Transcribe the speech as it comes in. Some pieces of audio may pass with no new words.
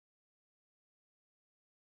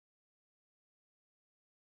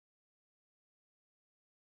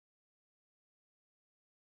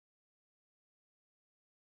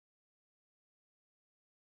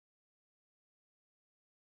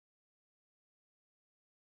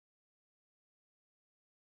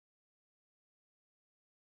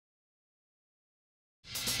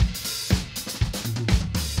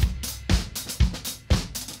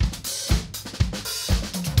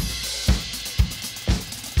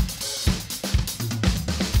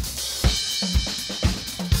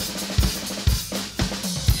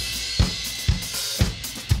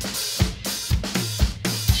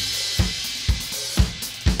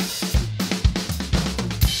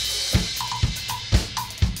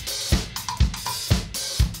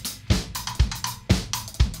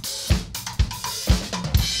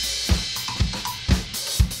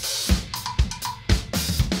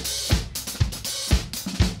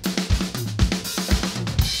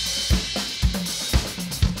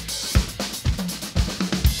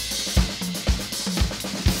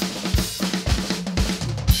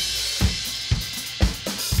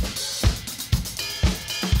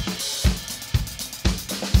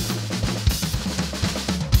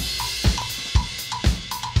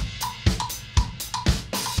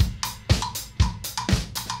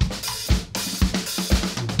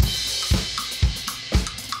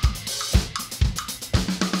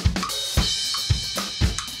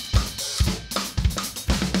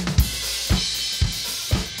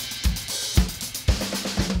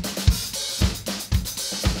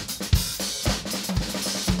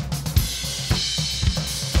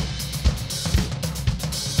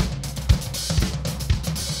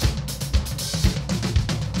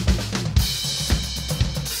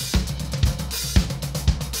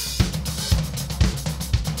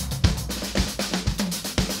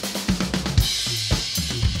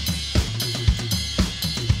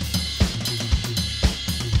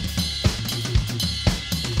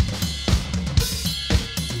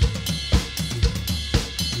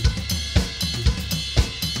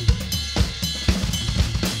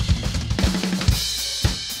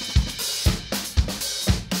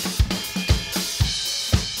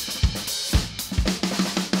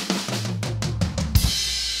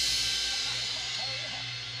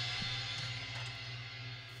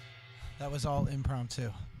was all impromptu.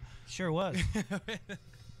 Sure was.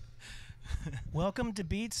 Welcome to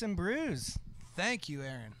Beats and Brews. Thank you,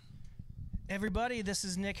 Aaron. Everybody, this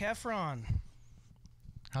is Nick Heffron.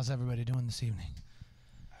 How's everybody doing this evening?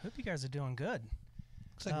 I hope you guys are doing good.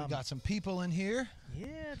 Looks like we got some people in here.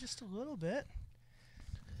 Yeah, just a little bit.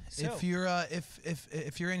 So, If you're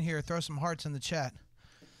if you're in here, throw some hearts in the chat.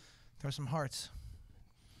 Throw some hearts.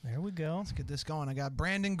 There we go. Let's get this going. I got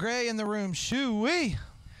Brandon Gray in the room. Shoo-wee.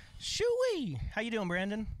 Shoo-wee. How you doing,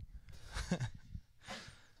 Brandon?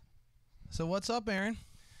 So what's up, Aaron?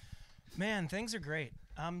 Man, things are great.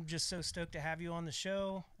 I'm just so stoked to have you on the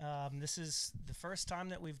show. This is the first time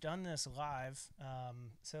that we've done this live,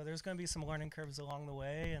 so there's going to be some learning curves along the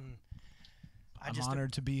way, and I'm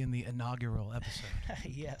honored to be in the inaugural episode.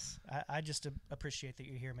 Yes, I just appreciate that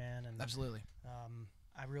you're here, man. And Absolutely.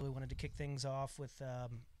 I really wanted to kick things off with a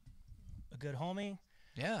good homie.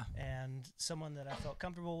 Yeah. And someone that I felt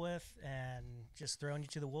comfortable with, and just throwing you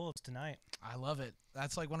to the wolves tonight. I love it.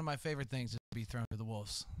 That's like one of my favorite things, is to be thrown to the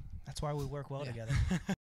wolves. That's why we work well together.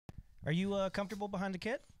 Are you comfortable behind the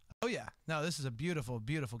kit? Oh, yeah. No, this is a beautiful,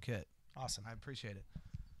 beautiful kit. Awesome. I appreciate it.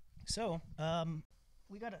 So,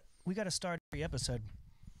 we gotta start every episode.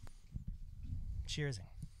 Cheersing.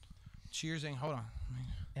 Cheersing. Hold on.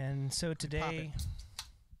 And so today,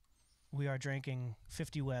 we are drinking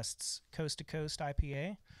 50 West's Coast to Coast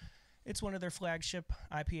IPA. It's one of their flagship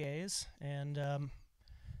IPAs, and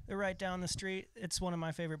they're right down the street. It's one of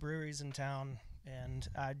my favorite breweries in town, and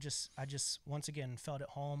I just once again felt at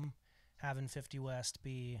home having 50 West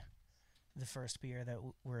be the first beer that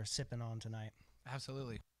we're sipping on tonight.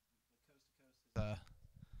 Absolutely. Coast to Coast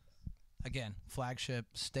is, again, flagship,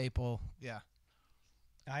 staple. Yeah.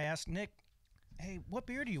 I asked Nick, hey, what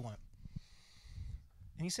beer do you want?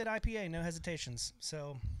 And he said IPA, no hesitations.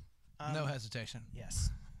 So, no hesitation.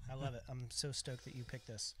 Yes, I love it. I'm so stoked that you picked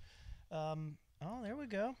this. Oh, there we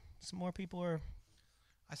go. Some more people are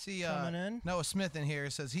I see coming in. Noah Smith in here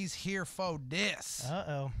says he's here for this.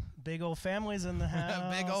 Uh-oh. Big old family's in the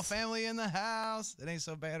house. Big old family in the house. It ain't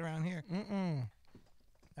so bad around here. Mm-mm.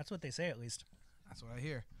 That's what they say, at least. That's what I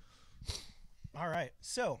hear. All right.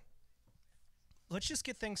 So, let's just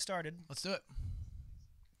get things started. Let's do it.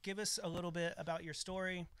 Give us a little bit about your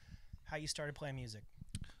story, how you started playing music.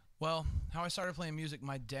 Well, how I started playing music,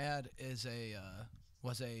 my dad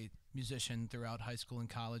was a musician throughout high school and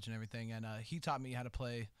college and everything, and he taught me how to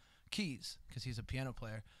play keys because he's a piano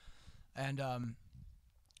player. And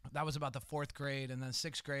that was about the 4th grade, and then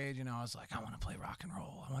 6th grade, you know, I was like, I want to play rock and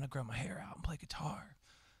roll. I want to grow my hair out and play guitar.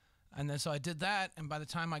 And then so I did that, and by the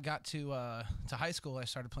time I got to high school, I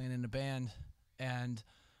started playing in a band, and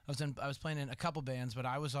I was playing in a couple bands, but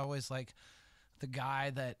I was always like the guy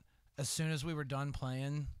that as soon as we were done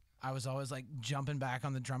playing, I was always like jumping back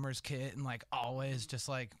on the drummer's kit and like always just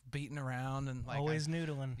like beating around and like always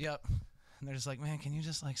noodling. Yep. And they're just like, man, can you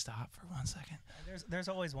just like stop for 1 second? There's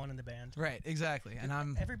always one in the band. Right, exactly.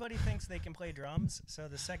 And everybody thinks they can play drums, so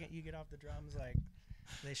the second you get off the drums, like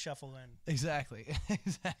they shuffle in. Exactly.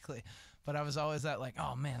 Exactly. But I was always that like,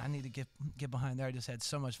 oh man, I need to get behind there. I just had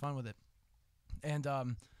so much fun with it. And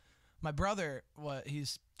my brother,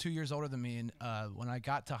 he's 2 years older than me, and when I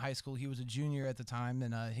got to high school, he was a junior at the time,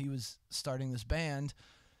 and he was starting this band,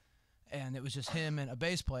 and it was just him and a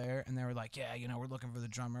bass player, and they were like, yeah, you know, we're looking for the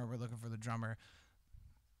drummer.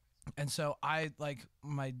 And so I, like,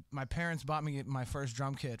 my parents bought me my first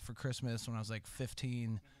drum kit for Christmas when I was like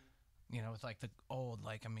 15, you know, with like the old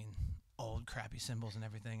crappy cymbals and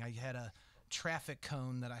everything. I had a traffic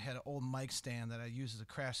cone that I had an old mic stand that I used as a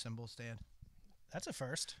crash cymbal stand. That's a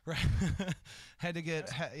first. Right. I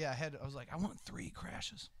was like, I want 3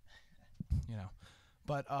 crashes, you know.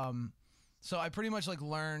 But so I pretty much like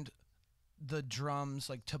learned the drums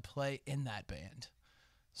like to play in that band.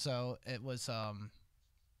 So it was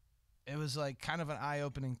like kind of an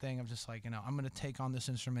eye-opening thing of just like, you know, I'm going to take on this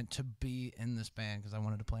instrument to be in this band because I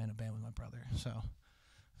wanted to play in a band with my brother. So,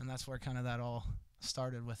 and that's where kind of that all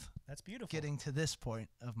started with. That's beautiful. Getting to this point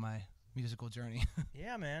of my musical journey.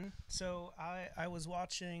 Yeah, man. So I was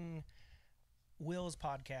watching Will's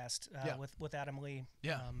podcast with Adam Lee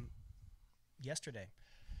yesterday,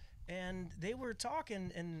 and they were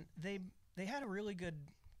talking, and they had a really good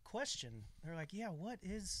question. They're like, yeah, what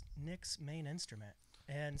is Nick's main instrument?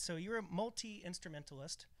 And so you're a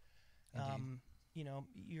multi-instrumentalist. You know,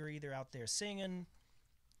 you're either out there singing,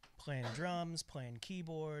 playing drums, playing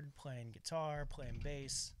keyboard, playing guitar, playing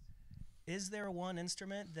bass. Is there one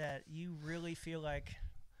instrument that you really feel like?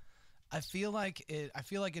 I feel like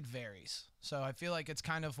it varies. So I feel like it's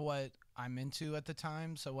kind of what I'm into at the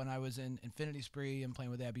time. So when I was in Infinity Spree and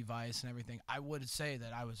playing with Abby Weiss and everything, I would say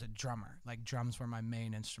that I was a drummer. Like drums were my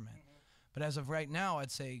main instrument. But as of right now, I'd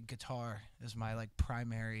say guitar is my like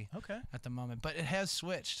primary at the moment. But it has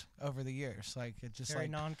switched over the years. Like it just very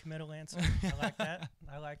like non-committal answer. I like that.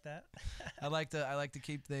 I like that. I like to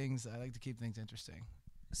keep things interesting.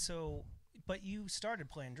 So, but you started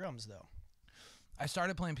playing drums though. I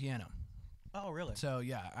started playing piano. Oh, really? So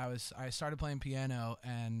yeah, I started playing piano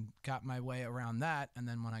and got my way around that, and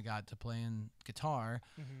then when I got to playing guitar,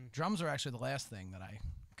 drums are actually the last thing that I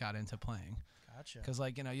got into playing. Gotcha. Because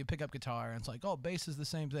like you pick up guitar and it's like, oh, bass is the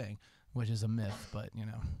same thing, which is a myth. But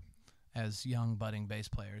as young budding bass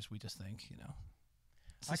players, we just think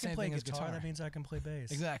it's the I same can play thing guitar. as guitar. That means I can play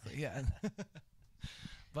bass. Exactly. Yeah.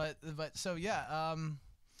 but so yeah,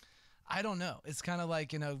 I don't know. It's kind of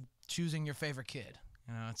like choosing your favorite kid.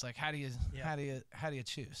 It's like how do you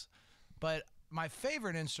choose? But my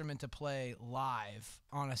favorite instrument to play live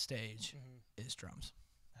on a stage is drums.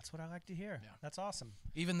 That's what I like to hear. Yeah. That's awesome.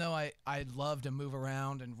 Even though I love to move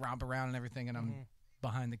around and romp around and everything, and I'm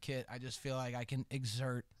behind the kit, I just feel like I can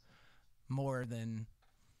exert more than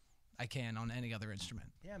I can on any other instrument.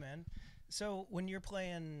 Yeah, man. So when you're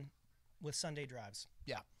playing with Sunday Drives,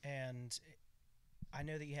 and I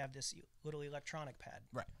know that you have this little electronic pad,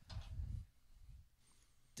 right?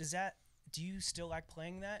 Do you still like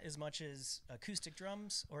playing that as much as acoustic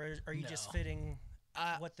drums, or are you just fitting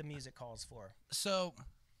what the music calls for? So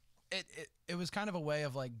it was kind of a way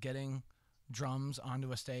of like getting drums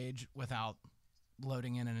onto a stage without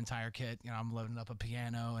loading in an entire kit. I'm loading up a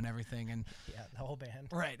piano and everything, and the whole band.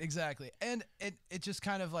 Right, exactly. And it just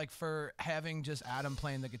kind of like for having just Adam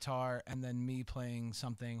playing the guitar and then me playing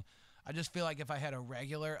something, I just feel like if I had a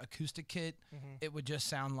regular acoustic kit, it would just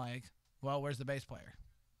sound like, well, where's the bass player?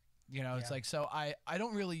 It's like, so I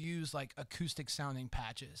don't really use like acoustic sounding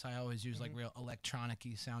patches. I always use like real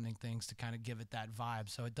electronic-y sounding things to kind of give it that vibe.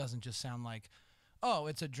 So it doesn't just sound like, oh,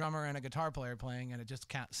 it's a drummer and a guitar player playing and it just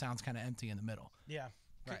sounds kind of empty in the middle. Yeah.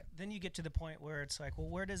 Right. Then you get to the point where it's like, well,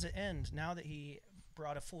 where does it end? Now that he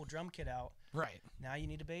brought a full drum kit out. Right. Now you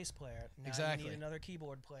need a bass player. Now exactly. you need another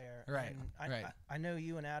keyboard player. Right. And I know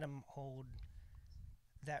you and Adam hold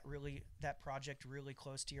that project really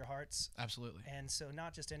close to your hearts. Absolutely. And so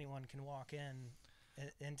not just anyone can walk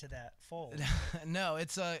into that fold. No,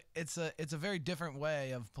 it's a very different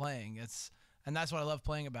way of playing. And that's what I love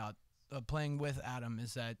playing with Adam,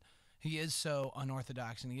 is that he is so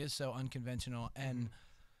unorthodox and he is so unconventional. And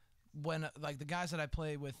when like the guys that I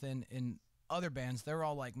play with in other bands, they're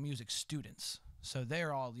all like music students. So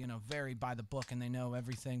they're all, very by the book and they know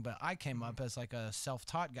everything. But I came up as like a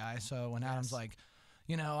self-taught guy. So when Adam's like,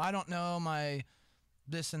 I don't know my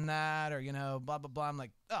this and that, or, blah, blah, blah. I'm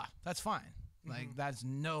like, that's fine. Like, that's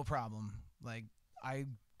no problem. Like, I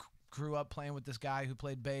grew up playing with this guy who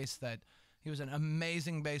played bass that he was an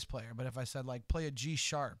amazing bass player. But if I said, like, play a G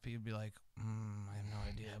sharp, he'd be like, I have no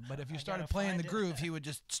idea. But if you started playing the groove, he would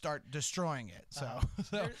just start destroying it. So,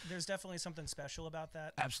 there's definitely something special about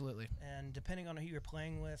that. Absolutely. And depending on who you're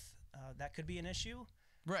playing with, that could be an issue.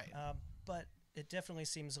 Right. But it definitely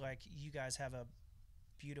seems like you guys have a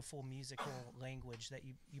beautiful musical language that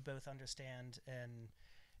you both understand, and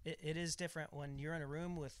it is different when you're in a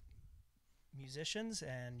room with musicians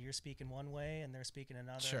and you're speaking one way and they're speaking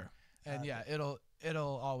another. Sure. And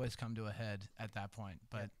it'll always come to a head at that point.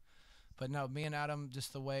 But no, me and Adam,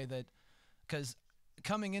 just the way that, because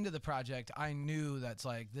coming into the project, I knew that's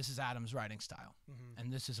like, this is Adam's writing style,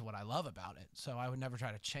 and this is what I love about it. So I would never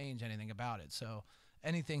try to change anything about it. So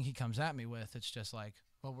anything he comes at me with, it's just like,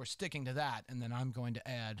 well, we're sticking to that, and then I'm going to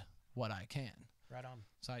add what I can. Right on.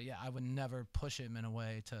 So yeah, I would never push him in a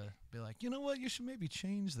way to be like, you know what, you should maybe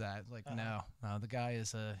change that. Like, no, the guy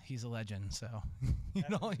he's a legend. So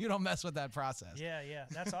you don't mess with that process. Yeah,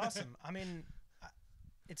 that's awesome. I mean,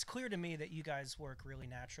 it's clear to me that you guys work really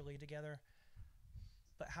naturally together.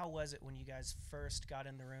 But how was it when you guys first got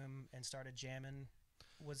in the room and started jamming?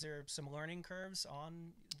 Was there some learning curves on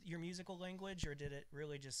your musical language, or did it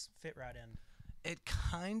really just fit right in? It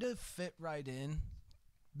kind of fit right in,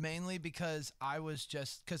 mainly because I was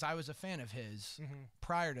a fan of his.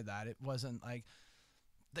 Prior to that, it wasn't like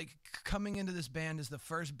coming into this band is the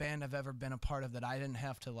first band I've ever been a part of that I didn't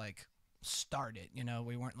have to like start it.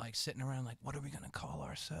 We weren't like sitting around like, what are we going to call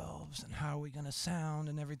ourselves and how are we going to sound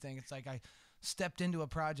and everything. It's like I stepped into a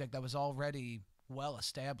project that was already well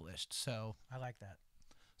established. So I like that.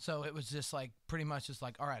 So it was just like pretty much just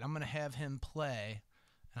like, all right, I'm going to have him play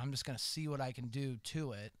and I'm just going to see what I can do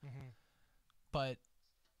to it. But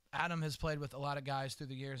Adam has played with a lot of guys through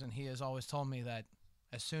the years, and he has always told me that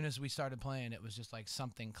as soon as we started playing, it was just like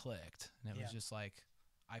something clicked. And it was just like,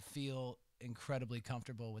 I feel incredibly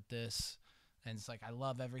comfortable with this. And it's like, I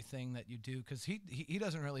love everything that you do. Because he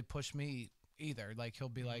doesn't really push me either. Like, he'll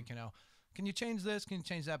be like, can you change this? Can you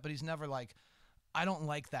change that? But he's never like, I don't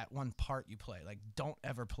like that one part you play. Like, don't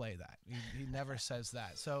ever play that. He never says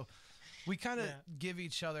that. So we kind of give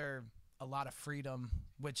each other a lot of freedom,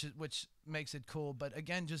 which makes it cool. But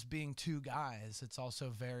again, just being two guys, it's also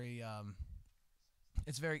very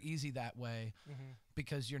it's very easy that way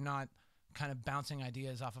because you're not kind of bouncing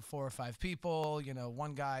ideas off of 4 or 5 people. You know,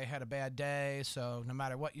 one guy had a bad day, so no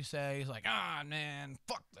matter what you say, he's like, ah, man,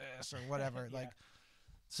 fuck this or whatever. Like,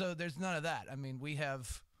 so there's none of that. I mean,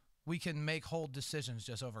 we can make whole decisions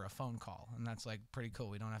just over a phone call, and that's like pretty cool.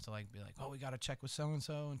 We don't have to like be like, oh, we got to check with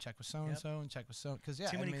so-and-so and check with so-and-so and check with so, because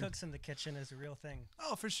too many cooks in the kitchen is a real thing.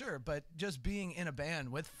 Oh, for sure. But just being in a band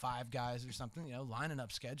with 5 guys or something, you know, lining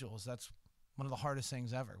up schedules, that's one of the hardest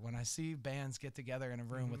things ever. When I see bands get together in a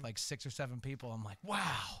room with like 6 or 7 people, I'm like, wow.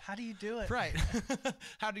 How do you do it? Right.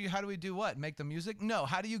 How do we do what? Make the music? No.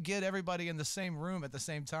 How do you get everybody in the same room at the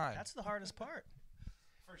same time? That's the hardest part.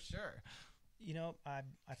 For sure. You know, I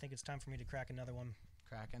think it's time for me to crack another one.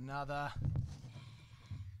 Crack another.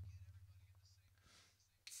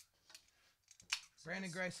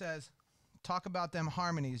 Brandon Gray says, talk about them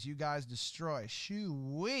harmonies you guys destroy.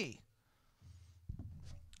 Shoo-wee.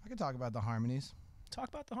 I can talk about the harmonies. Talk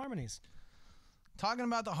about the harmonies. Talking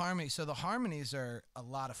about the harmonies. So the harmonies are a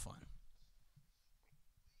lot of fun.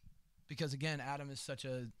 Because, again, Adam is such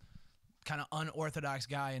a kind of unorthodox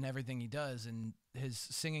guy in everything he does, and his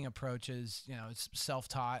singing approach is, you know, it's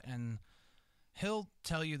self-taught, and he'll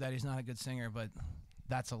tell you that he's not a good singer, but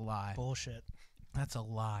that's a lie. Bullshit. That's a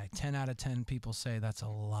lie. 10 out of 10 people say that's a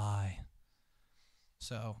lie.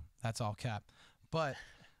 So that's all cap. But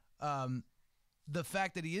the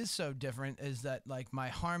fact that he is so different is that, like, my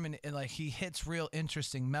harmony, like, he hits real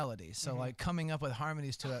interesting melodies. So like coming up with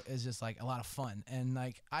harmonies to it is just like a lot of fun. And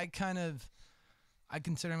like I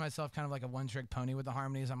consider myself kind of like a one-trick pony with the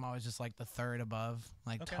harmonies. I'm always just like the third above,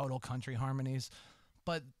 like total country harmonies.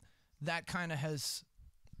 But that kind of has,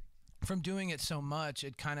 from doing it so much,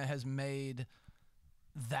 it kind of has made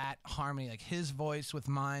that harmony, like his voice with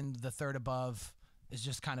mine, the third above, is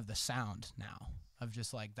just kind of the sound now of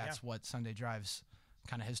just like, that's what Sunday Drives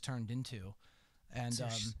kind of has turned into. And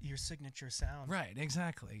your signature sound. Right,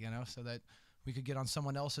 exactly. You know, so that we could get on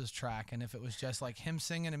someone else's track, and if it was just like him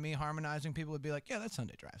singing and me harmonizing, people would be like, yeah, that's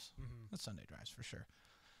Sunday Drives. That's Sunday Drives for sure.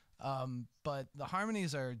 But the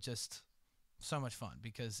harmonies are just so much fun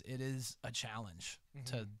because it is a challenge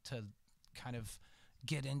to kind of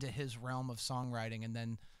get into his realm of songwriting and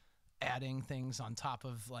then adding things on top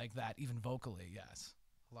of like that, even vocally. Yes,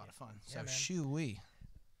 a lot of fun. So shoo-wee.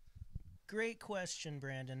 Great question,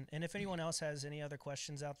 Brandon. And if anyone else has any other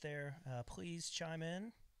questions out there, please chime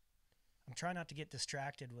in. I'm trying not to get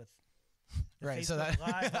distracted with Facebook so that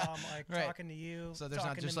Live. I'm like talking to you. So there's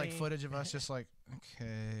not just like footage of us just like,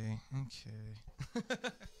 okay.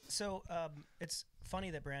 So it's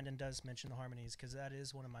funny that Brandon does mention the harmonies because that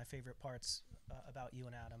is one of my favorite parts about you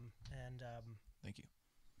and Adam. And thank you.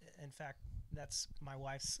 In fact, that's my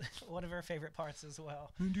wife's one of her favorite parts as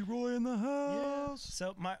well. Andy Roy in the house.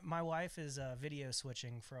 Yeah. So my wife is video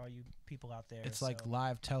switching for all you people out there. It's like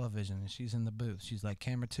live television, and she's in the booth. She's like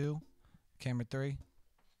camera 2, camera 3,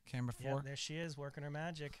 camera 4. Yeah, there she is working her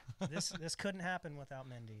magic. This couldn't happen without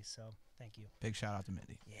Mindy. So thank you. Big shout out to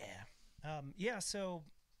Mindy. Yeah. So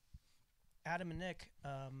Adam and Nick,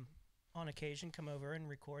 on occasion, come over and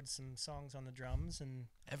record some songs on the drums, and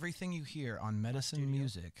everything you hear on Medicine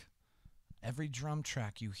Music, every drum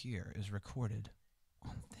track you hear is recorded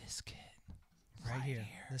on this kit right here.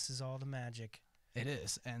 This is all the magic. It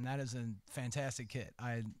is, and that is a fantastic kit.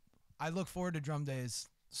 I look forward to drum days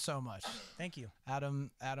so much. Thank you.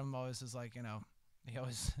 Adam always is like, you know, he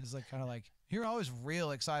always is like kind of like, you're always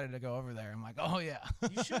real excited to go over there. I'm like, oh yeah.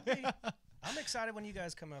 You should be. I'm excited when you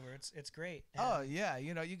guys come over. It's great. And oh yeah,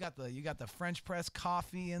 you know, you got the French press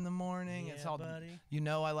coffee in the morning. Yeah, it's all, buddy. You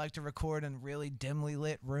know, I like to record in really dimly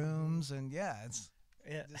lit rooms, and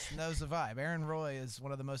it just knows the vibe. Aaron Roy is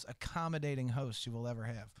one of the most accommodating hosts you will ever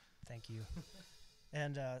have. Thank you.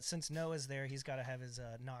 And since Noah's there, he's got to have his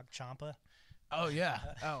Nog Champa. Oh yeah.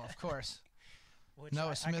 Oh, of course. Which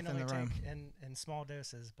Noah Smith I can in only the room. take in small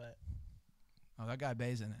doses, but oh, that guy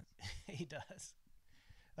bays in it. He does.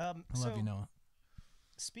 I love you, Noah.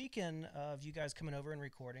 Speaking of you guys coming over and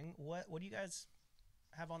recording, what do you guys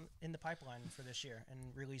have in the pipeline for this year and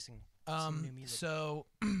releasing some new music? So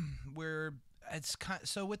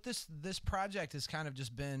with this project has kind of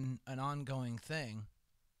just been an ongoing thing.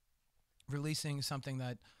 Releasing something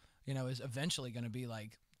that, you know, is eventually going to be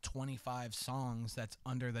like 25 songs that's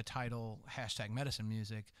under the title #Medicine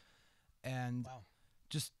Music, and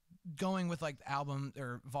just going with like album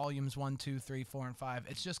or volumes 1, 2, 3, 4, and 5,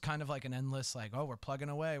 it's just kind of like an endless like, oh, we're plugging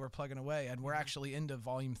away, and we're actually into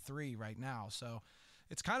volume 3 right now. So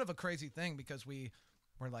it's kind of a crazy thing because we're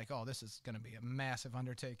like, oh, this is going to be a massive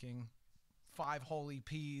undertaking, 5 whole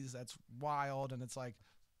EPs, that's wild, and it's like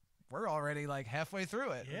we're already like halfway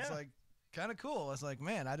through it. Yeah. It's like kind of cool. It's like,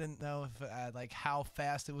 man, I didn't know if like how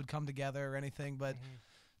fast it would come together or anything, but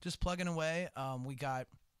just plugging away. We got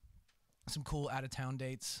some cool out of town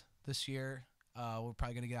dates this year. We're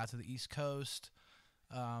probably going to get out to the East Coast,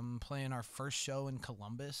 playing our first show in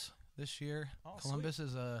Columbus this year. Oh, Columbus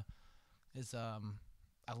is I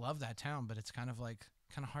love that town, but it's kind of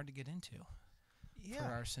hard to get into for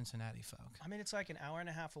our Cincinnati folk. I mean, it's like an hour and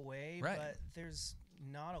a half away, right. But there's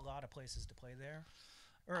not a lot of places to play there.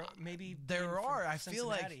 Or maybe there are. I feel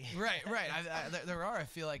like right. There are. I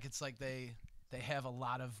feel like it's like they have a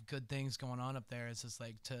lot of good things going on up there. It's just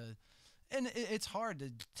like and it's hard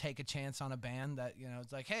to take a chance on a band that, you know,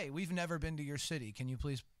 it's like, hey, we've never been to your city. Can you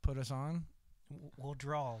please put us on? We'll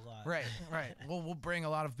draw a lot. Right. We'll bring a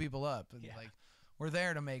lot of people up. And like, we're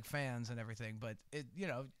there to make fans and everything. But it, you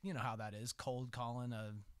know how that is. Cold calling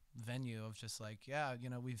a venue of just like, yeah, you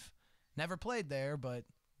know, we've never played there, but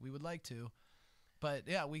we would like to. But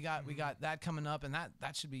yeah, we got that coming up, and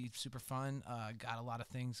that should be super fun. Got a lot of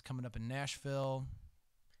things coming up in Nashville.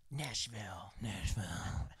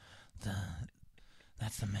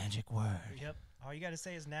 That's the magic word. Yep. All you got to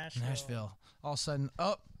say is Nashville. Nashville. All of a sudden,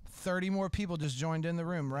 30 more people just joined in the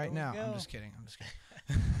room right now. I'm just kidding.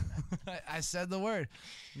 I said the word.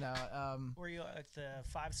 No. Were you at the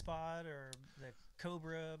 5 spot or the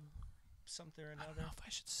Cobra something or another? I don't know if I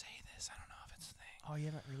should say this. I don't know if it's a thing. Oh, you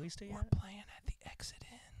haven't released it yet? We're playing at the Exit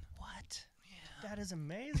Inn. What? Yeah. That is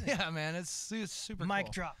amazing. Yeah, man. It's super Mic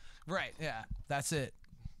cool. drop. Right. Yeah. That's it.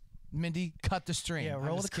 Mindy, cut the stream. Yeah,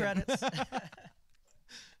 roll the credits.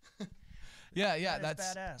 Yeah,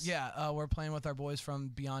 that's badass. Yeah, we're playing with our boys from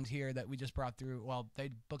Beyond Here that we just brought through. Well,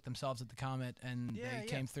 they booked themselves at the Comet, and they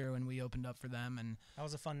came through, and we opened up for them. And that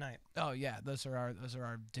was a fun night. Oh yeah, those are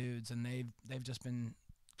our dudes, and they've just been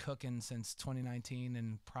cooking since 2019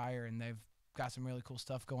 and prior, and they've got some really cool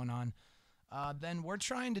stuff going on. Then we're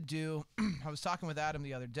trying to do. I was talking with Adam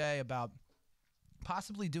the other day about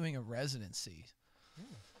possibly doing a residency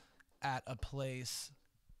at a place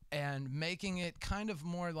and making it kind of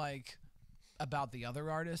more like about the other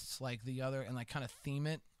artists, like the other, and like kind of theme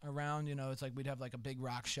it around, you know, it's like we'd have like a big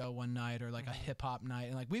rock show one night or like a hip hop night,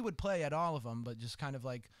 and like we would play at all of them, but just kind of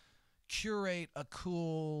like curate a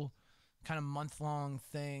cool kind of month-long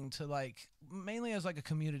thing to like mainly as like a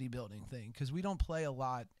community building thing, because we don't play a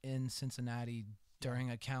lot in Cincinnati during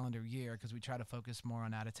a calendar year because we try to focus more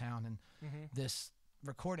on out of town and this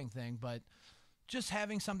recording thing, but just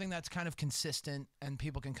having something that's kind of consistent and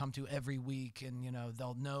people can come to every week, and you know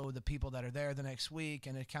they'll know the people that are there the next week,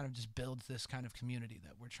 and it kind of just builds this kind of community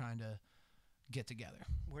that we're trying to get together.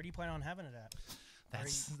 Where do you plan on having it at?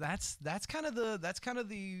 That's kind of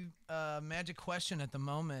the magic question at the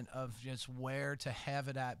moment of just where to have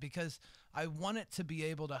it at, because I want it to be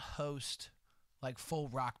able to host like full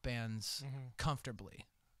rock bands comfortably,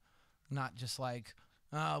 not just like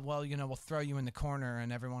well, you know, we'll throw you in the corner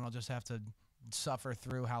and everyone will just have to suffer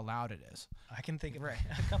through how loud it is. I can think of a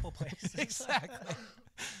couple places. Exactly.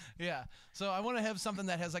 Yeah. So I want to have something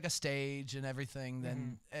that has like a stage and everything,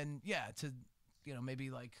 then and yeah, to, you know,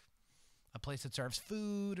 maybe like a place that serves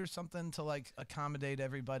food or something to like accommodate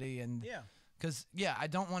everybody. And because I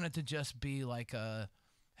don't want it to just be like a,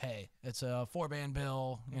 hey, it's a 4-band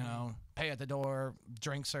bill, you know, pay at the door,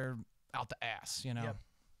 drinks are out the ass, you know.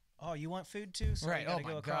 Oh, you want food too? So you gotta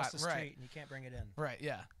go across the street and you can't bring it in. Right,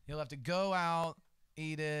 yeah. You'll have to go out,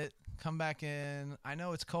 eat it, come back in. I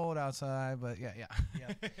know it's cold outside, but yeah.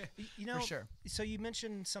 You know, for sure. So you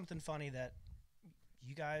mentioned something funny, that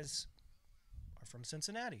you guys are from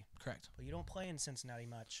Cincinnati. Correct. But you don't play in Cincinnati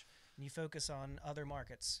much, and you focus on other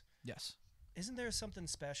markets. Yes. Isn't there something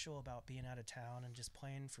special about being out of town and just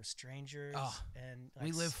playing for strangers? And like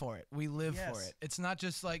we live for it. We live for it. It's not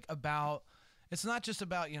just like about... It's not just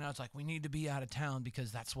about, you know, it's like we need to be out of town because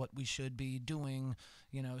that's what we should be doing,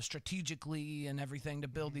 you know, strategically and everything to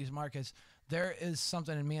build these markets. There is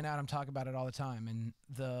something, and me and Adam talk about it all the time, and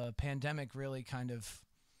the pandemic really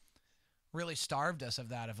really starved us of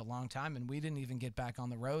that of a long time, and we didn't even get back on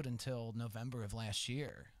the road until November of last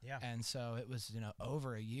year. Yeah. And so it was, you know,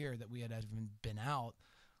 over a year that we had even been out,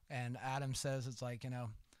 and Adam says it's like, you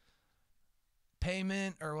know,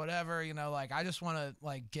 payment or whatever, you know, like I just want to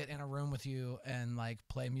like get in a room with you and like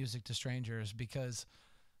play music to strangers, because,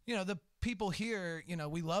 you know, the people here, you know,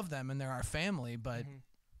 we love them and they're our family, but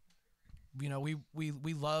you know,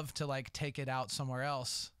 we love to like take it out somewhere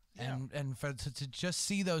else and for to just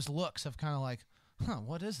see those looks of kind of like,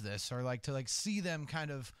 what is this? Or like to like see them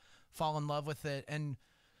kind of fall in love with it. And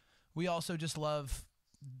we also just love,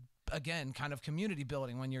 again, kind of community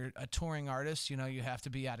building. When you're a touring artist, you have to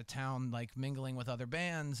be out of town, like mingling with other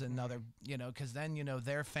bands and other, because then,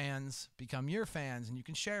 their fans become your fans and you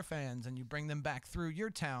can share fans and you bring them back through your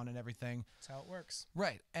town and everything. That's how it works.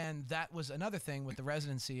 Right. And that was another thing with the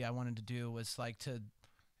residency I wanted to do, was like to,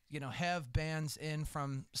 have bands in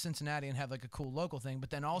from Cincinnati and have like a cool local thing, but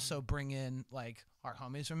then also bring in like our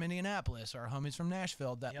homies from Indianapolis or our homies from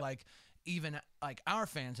Nashville that like even like our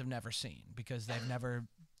fans have never seen because they've never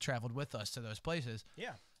traveled with us to those places.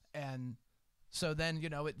 Yeah. And so then,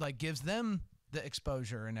 it like gives them the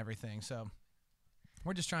exposure and everything. So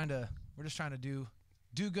we're just trying to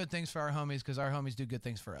do good things for our homies because our homies do good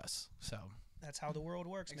things for us. So that's how the world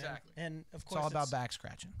works, exactly. Man. And of course, it's all about back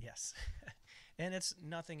scratching. Yes. And it's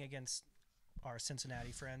nothing against our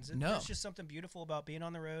Cincinnati friends. No. There's just something beautiful about being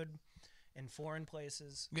on the road in foreign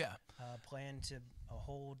places. Yeah. Playing to a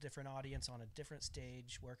whole different audience on a different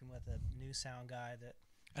stage, working with a new sound guy that.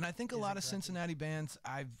 And I think a lot of Cincinnati bands,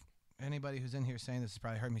 anybody who's in here saying this has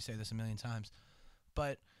probably heard me say this a million times,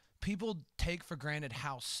 but people take for granted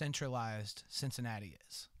how centralized Cincinnati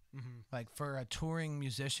is. Mm-hmm. Like for a touring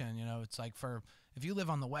musician, it's like if you live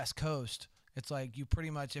on the West Coast, it's like you pretty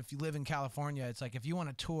much, if you live in California, it's like if you want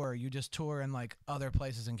to tour, you just tour in like other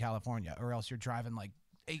places in California, or else you're driving like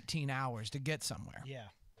 18 hours to get somewhere. Yeah.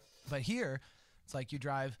 But here, it's like you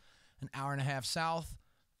drive an hour and a half south,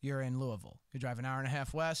 you're in Louisville. You drive an hour and a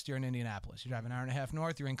half west, you're in Indianapolis. You drive an hour and a half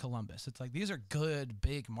north, you're in Columbus. It's like these are good,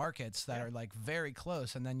 big markets that are like very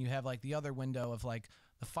close. And then you have like the other window of like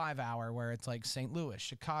the 5 hour where it's like St. Louis,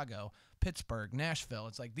 Chicago, Pittsburgh, Nashville.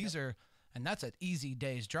 It's like these are, and that's an easy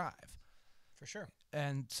day's drive. For sure.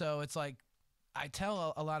 And so it's like, I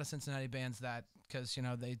tell a lot of Cincinnati bands that because,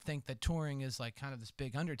 they think that touring is like kind of this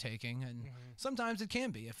big undertaking. And sometimes it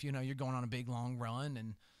can be if, you're going on a big long run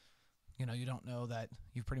and, you don't know that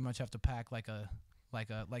you pretty much have to pack like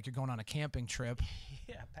you're going on a camping trip.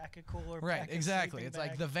 Yeah, pack a cooler. Right, pack exactly. A It's bag.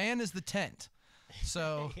 like the van is the tent.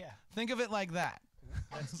 So think of it like that.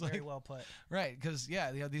 That's very well put. Right, because,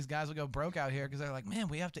 these guys will go broke out here because they're like, man,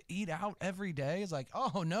 we have to eat out every day. It's like,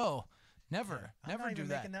 oh, no, never I'm not do even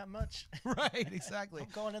that. making that much. Right, exactly. I'm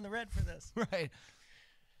going in the red for this. Right.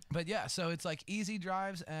 But yeah, so it's like easy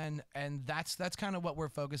drives, and that's kind of what we're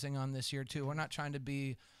focusing on this year too. We're not trying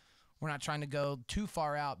to go too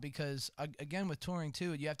far out because again with touring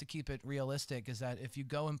too, you have to keep it realistic. Is that if you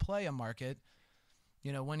go and play a market,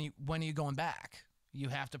 when are you going back? You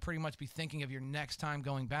have to pretty much be thinking of your next time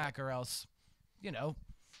going back, or else,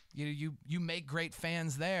 you make great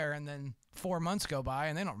fans there, and then 4 months go by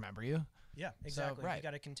and they don't remember you. Yeah, exactly. So, right. You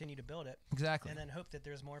got to continue to build it. Exactly. And then hope that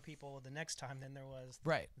there's more people the next time than there was.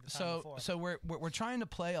 Right. The time before. So we're trying to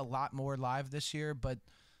play a lot more live this year, but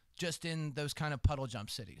just in those kind of puddle jump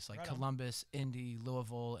cities like Columbus, Indy,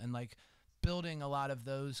 Louisville, and like building a lot of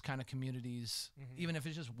those kind of communities, even if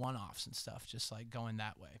it's just one-offs and stuff, just like going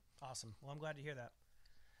that way. Awesome. Well, I'm glad to hear that.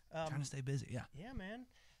 Trying to stay busy, yeah. Yeah, man.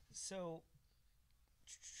 So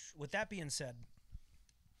with that being said,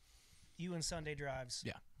 you and Sunday Drives.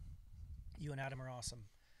 Yeah. You and Adam are awesome.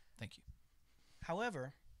 Thank you.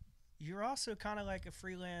 However, you're also kind of like a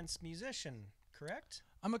freelance musician, correct?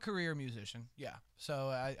 I'm a career musician, yeah. So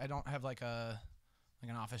I don't have like an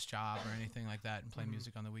office job or anything like that and play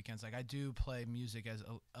music on the weekends. Like I do play music as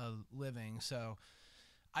a living, so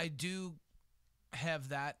I do have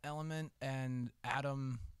that element, and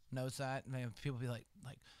Adam knows that. And people be like,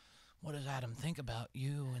 what does Adam think about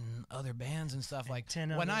you and other bands and stuff? Like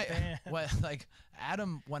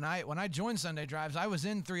Adam, when I joined Sunday Drives, I was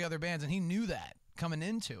in 3 other bands, and he knew that coming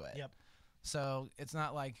into it. Yep. So it's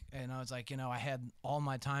not like, it's like, I had all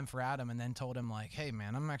my time for Adam and then told him like, hey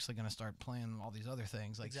man, I'm actually going to start playing all these other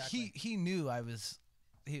things. Like he knew I was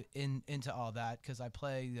into all that. 'Cause I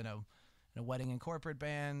play, in a wedding and corporate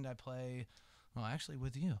band. I play, well, actually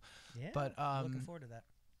with you. Yeah. But, looking forward to that.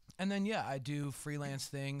 And then, I do freelance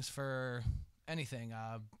things for anything,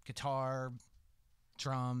 guitar,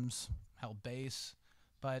 drums, hell, bass,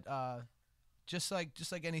 but, just like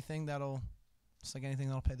anything that'll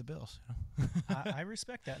pay the bills. I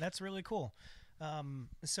respect that. That's really cool.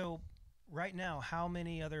 So right now, how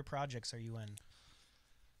many other projects are you in?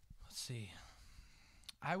 Let's see.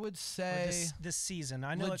 I would say this season.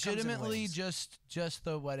 I know legitimately it comes in just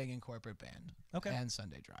the wedding and corporate band. Okay. And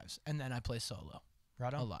Sunday Drives. And then I play solo.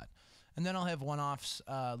 Right on. A lot. And then I'll have one-offs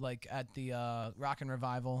like at the Rock and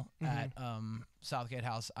Revival at Southgate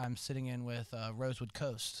House. I'm sitting in with Rosewood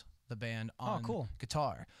Coast, the band, on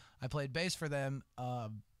guitar. I played bass for them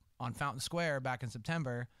on Fountain Square back in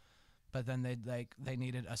September, but then they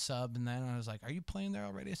needed a sub, and then I was like, "Are you playing there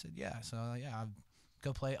already?" I said, "Yeah." So yeah, I'll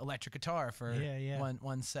go play electric guitar for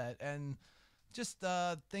one set, and just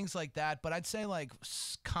things like that. But I'd say like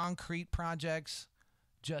concrete projects,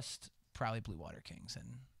 just probably Blue Water Kings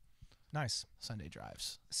and nice Sunday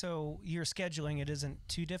drives. So your scheduling, it isn't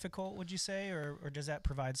too difficult, would you say, or does that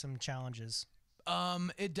provide some challenges?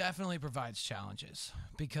 It definitely provides challenges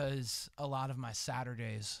because a lot of my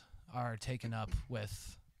Saturdays are taken up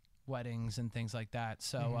with weddings and things like that.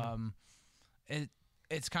 So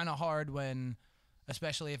it's kind of hard when,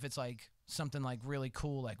 especially if it's like something like really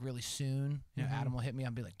cool, like really soon. You know, Adam will hit me up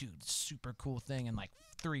and be like, "Dude, super cool thing in like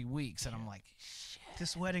 3 weeks," and I'm like, "Shit,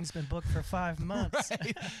 this wedding's been booked for 5 months."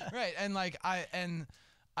 right. And like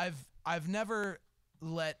I've never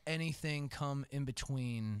let anything come in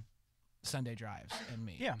between Sunday drives and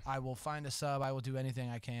me. Yeah. I will find a sub. I will do anything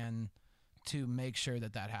I can to make sure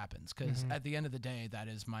that happens. Because at the end of the day,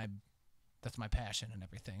 that's my passion and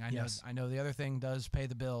everything. I know the other thing does pay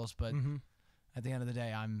the bills, but at the end of the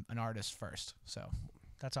day, I'm an artist first. So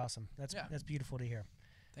that's awesome. That's beautiful to hear.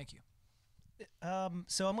 Thank you.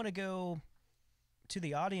 So I'm going to go to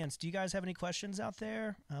the audience. Do you guys have any questions out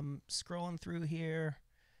there? I'm scrolling through here,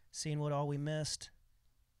 seeing what all we missed.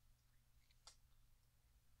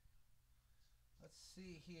 Let's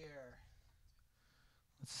see here.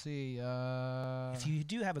 Let's see. If you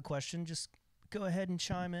do have a question, just go ahead and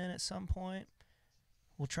chime in at some point.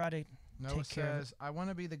 We'll try to Noah take care of it. says, "I want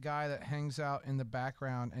to be the guy that hangs out in the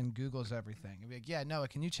background and Googles everything." I'd be like, "Yeah, Noah,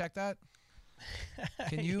 can you check that?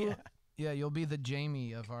 Can you? Yeah, you'll be the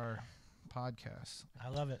Jamie of our podcast." I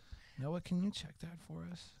love it. Noah, can you check that for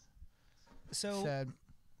us? So,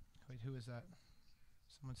 wait, who is that?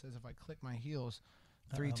 Someone says if I click my heels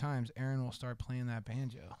 3 times, Aaron will start playing that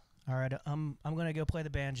banjo. All right, I'm gonna go play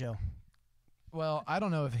the banjo. Well, I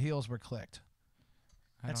don't know if heels were clicked.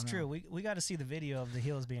 That's true. We got to see the video of the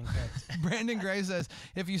heels being clicked. Brandon Gray says,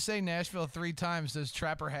 if you say Nashville 3 times, does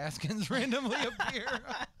Trapper Haskins randomly appear?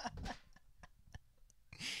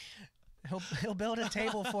 He'll build a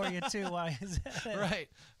table for you too. Why is that?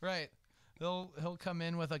 Right. He'll come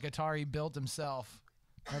in with a guitar he built himself.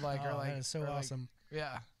 That is so awesome.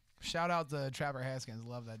 Yeah. Shout out to Trapper Haskins.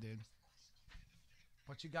 Love that dude.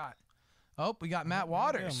 What you got? Oh, we got Matt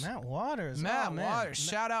Waters. Matt Waters. Matt Waters.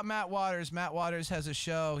 Shout out Matt Waters. Matt Waters has a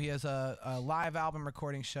show. He has a live album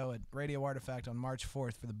recording show at Radio Artifact on March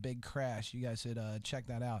 4th for the Big Crash. You guys should check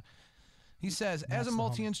that out. He says, as a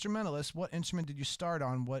multi-instrumentalist, what instrument did you start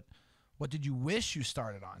on? What did you wish you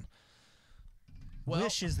started on? Well,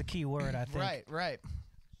 wish is the key word, I think. Right.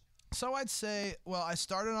 So I'd say, I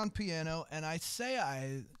started on piano, and I'd say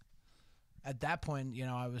at that point,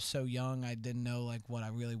 I was so young, I didn't know like what I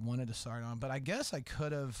really wanted to start on. But I guess I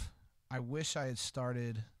wish I had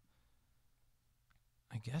started,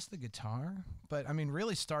 the guitar. But I mean,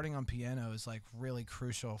 really starting on piano is like really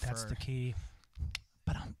crucial. That's the key.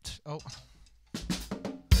 But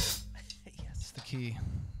yes, it's the key.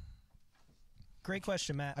 Great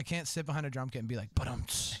question, Matt. I can't sit behind a drum kit and be like,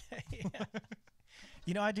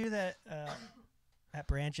 yeah. I do that at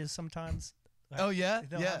branches sometimes. Oh yeah,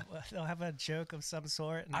 They'll have a joke of some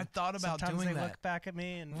sort. And I thought about doing that. Sometimes they look back at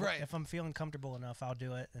me, and if I'm feeling comfortable enough, I'll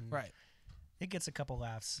do it. And it gets a couple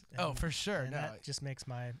laughs. Oh, for sure. And that just makes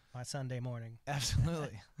my Sunday morning.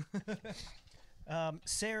 Absolutely.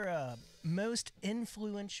 Sarah, most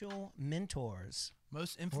influential mentors.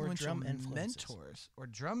 Most influential mentors or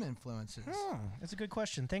drum influences. Oh, that's a good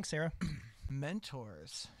question. Thanks, Sarah.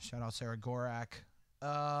 Mentors. Shout out Sarah Gorak.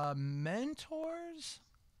 Mentors?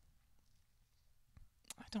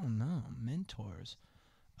 I don't know. Mentors.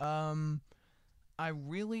 I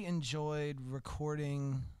really enjoyed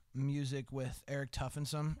recording music with Eric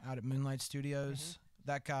Tuffensome out at Moonlight Studios.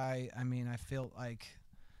 That guy, I mean, I feel like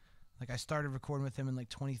I started recording with him in like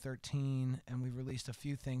 2013, and we released a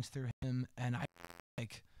few things through him, and I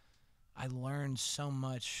learned so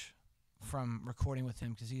much from recording with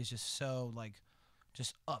him because he is just so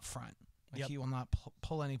just upfront. He will not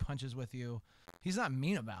pull any punches with you. He's not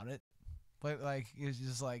mean about it, but he's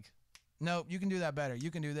just like, no, you can do that better. You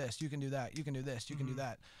can do this. You can do that. You can do this. You can do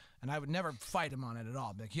that. And I would never fight him on it at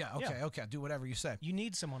all. Be like, okay, do whatever you say. You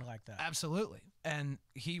need someone like that. Absolutely. And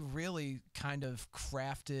he really kind of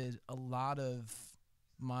crafted a lot of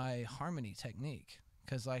my harmony technique.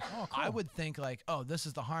 Because cool. I would think this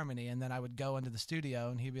is the harmony, and then I would go into the studio,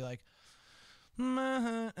 and he'd be like,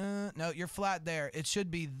 no, you're flat there. It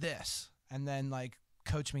should be this, and then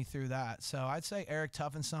coach me through that. So I'd say Eric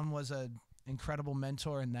Tuffensome was a incredible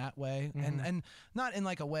mentor in that way, and not in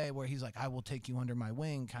a way where he's like, I will take you under my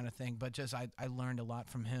wing kind of thing, but just I learned a lot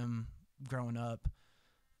from him growing up,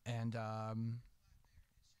 and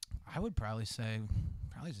I would probably say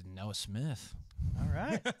Noah Smith. All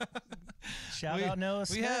right. Shout out Noah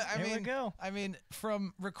Smith. Here we go. I mean,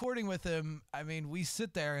 from recording with him, I mean, we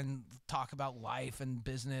sit there and talk about life and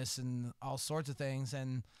business and all sorts of things,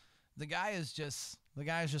 and the guy is just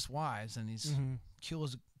wise, and he's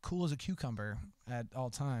cool as a cucumber at all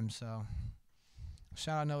times. So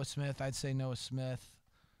shout out Noah Smith. I'd say Noah Smith.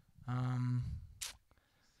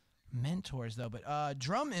 Mentors though, but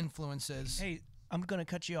drum influences. Hey, I'm gonna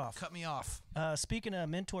cut you off. Cut me off. Speaking of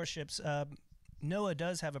mentorships, Noah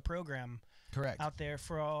does have a program out there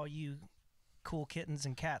for all you cool kittens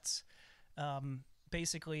and cats.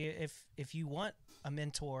 Basically, if you want a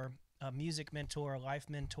mentor, a music mentor, a life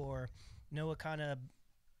mentor, Noah kind of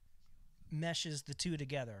meshes the two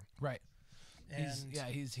together. Right. And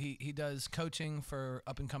he does coaching for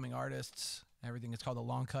up and coming artists. Everything is called the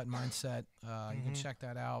Long Cut Mindset. You can check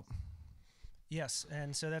that out. Yes,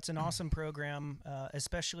 and so that's an awesome program,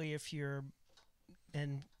 especially if you're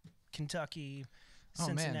in Kentucky,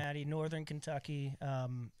 Cincinnati, Northern Kentucky.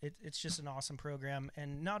 It's just an awesome program,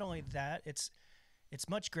 and not only that, it's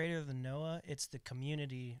much greater than Noah. It's the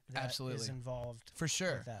community that is involved for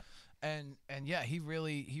sure. With that. And yeah, he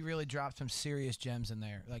really dropped some serious gems in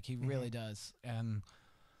there. Like he really does. And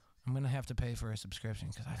I'm gonna have to pay for a subscription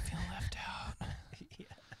because I feel left out. Yes.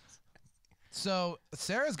 So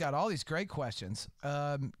Sarah's got all these great questions.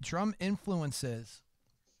 Drum influences.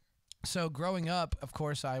 So growing up, of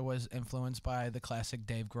course, I was influenced by the classic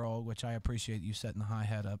Dave Grohl, which I appreciate you setting the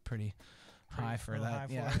hi-hat up pretty high for that. High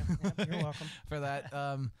for yep, you're welcome for that.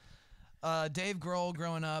 Dave Grohl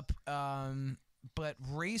growing up, but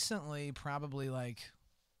recently probably like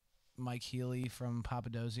Mike Healy from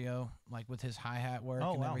Papadozio, like with his hi-hat work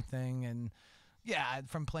and everything. And yeah,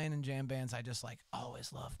 from playing in jam bands, I just like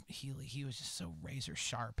always loved Healy. He was just so razor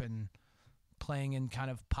sharp and playing in kind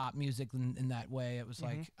of pop music in that way. It was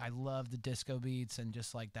like I love the disco beats and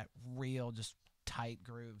just like that real, just tight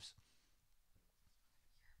grooves.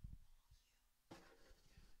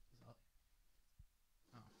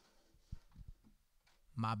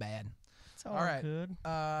 My bad. It's all right. Good.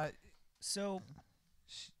 So,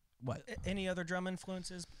 what? Any other drum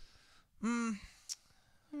influences?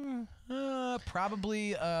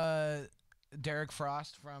 Probably Derek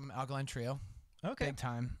Frost from Alkaline Trio. Okay. Big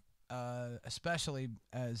time. Especially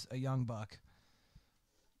as a young buck.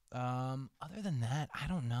 Other than that, I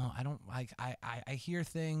don't know. I don't like. I hear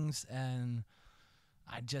things and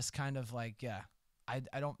I just kind of like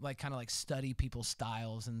I don't like kind of like study people's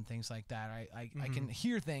styles and things like that. I can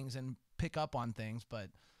hear things and pick up on things, but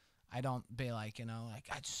I don't be like, like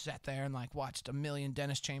I just sat there and like watched a million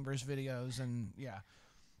Dennis Chambers videos and yeah.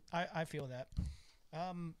 I feel that.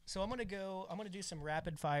 So I'm gonna do some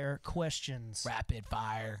rapid fire questions. Rapid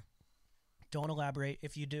fire. Don't elaborate.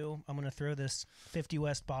 If you do, I'm gonna throw this 50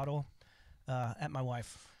 West bottle at my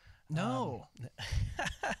wife. No.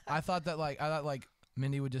 I thought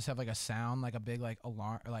Mindy would just have like a sound, like a big like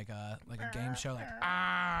alarm, like a game show, like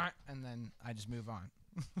and then I just move on.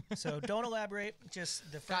 So don't elaborate.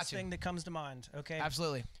 Just the first thing that comes to mind. Okay.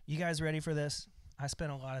 Absolutely. You guys ready for this? I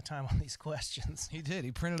spent a lot of time on these questions. He did.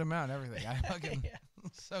 He printed them out and everything. I fucking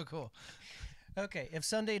so cool. Okay. If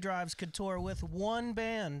Sunday Drives could tour with one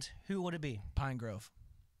band, who would it be? Pine Grove.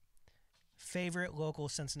 Favorite local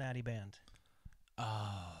Cincinnati band?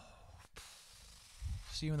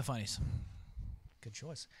 See You in the Funnies. Good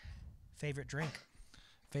choice. Favorite drink?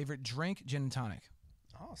 Favorite drink, gin and tonic.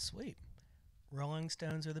 Oh, sweet. Rolling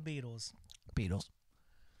Stones or the Beatles? Beatles.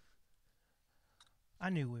 I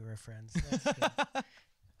knew we were friends. That's good.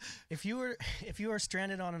 If you were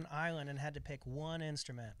stranded on an island and had to pick one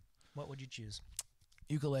instrument, what would you choose?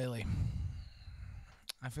 Ukulele.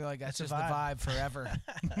 I feel like that's just the vibe forever.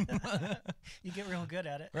 You get real good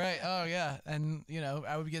at it. Right. Oh, yeah. And,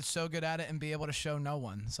 I would get so good at it and be able to show no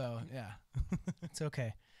one. So, yeah. It's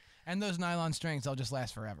okay. And those nylon strings, they'll just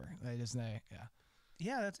last forever.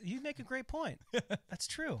 Yeah, you make a great point. That's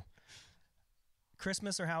true.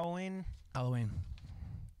 Christmas or Halloween? Halloween.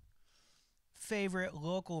 Favorite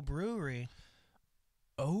local brewery?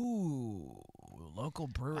 Oh, local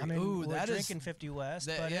brewery. I mean, we're drinking 50 West,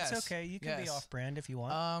 but it's okay. You can be off-brand if you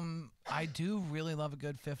want. I do really love a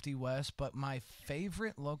good 50 West, but my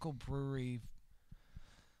favorite local brewery,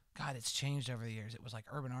 God, it's changed over the years. It was like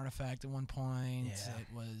Urban Artifact at one point. Yeah.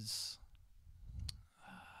 It was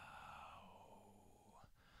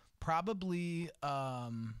probably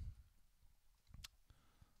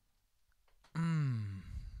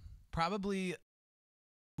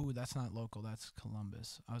ooh, that's not local. That's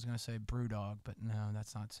Columbus. I was going to say Brewdog, but no,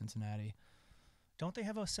 that's not Cincinnati. Don't they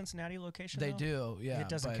have a Cincinnati location? They do, yeah. It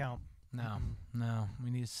doesn't count. No,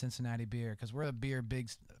 we need Cincinnati beer because we're the beer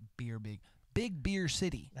Big Beer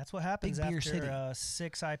City. That's what happens Big Beer after City.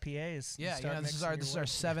 6 IPAs. Yeah, this is our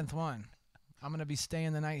 7th one. I'm gonna be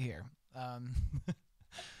staying the night here.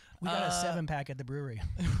 We got a 7-pack at the brewery.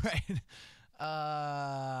 Right.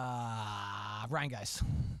 Rheingeist.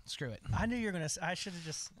 Screw it. I knew you were gonna. I should have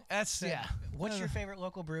just. Said, what's your favorite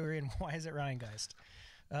local brewery and why is it Rheingeist?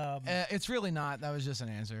 It's really not. That was just an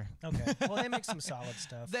answer. Okay. Well, they make some solid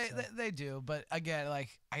stuff. They do, but again, like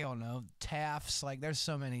I don't know, Taft's. Like there's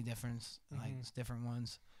so many different different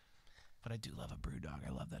ones. But I do love a brew dog.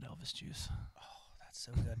 I love that Elvis juice. Oh, that's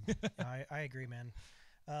so good. I agree, man.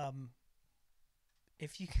 How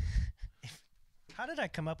did I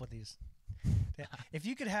come up with these? If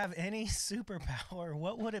you could have any superpower,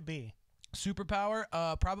 what would it be? Superpower,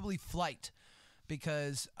 probably flight,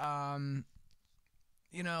 because I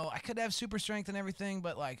could have super strength and everything,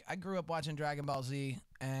 but like I grew up watching Dragon Ball Z,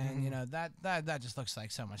 and that just looks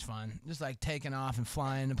like so much fun. Just like taking off and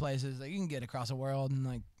flying to places that you can get across the world in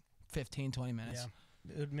like 15, 20 minutes.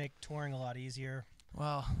 Yeah, it would make touring a lot easier.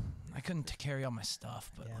 Well, I couldn't carry all my stuff,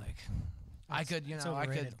 but like I could, I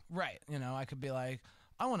could be like,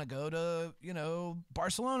 I want to go to,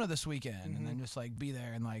 Barcelona this weekend, and then just like be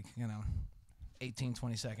there in like, 18,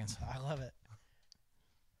 20 seconds. I love it.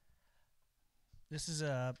 This is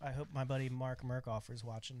I hope my buddy Mark Merkoffer's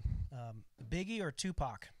watching. Biggie or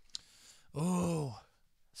Tupac? Oh,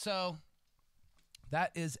 so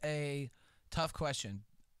that is a tough question.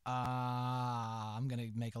 I'm gonna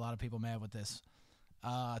make a lot of people mad with this.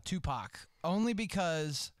 Tupac, only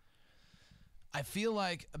because I feel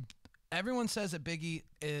like everyone says that Biggie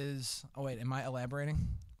is. Oh wait, am I elaborating?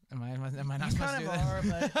 Am I not supposed to do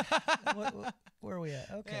that? But where are we at?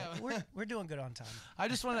 Okay, yeah. we're doing good on time. I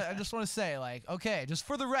just want to say, like, okay, just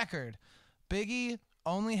for the record, Biggie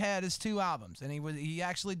only had his 2 albums, and he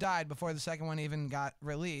actually died before the second one even got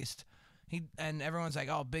released. And everyone's like,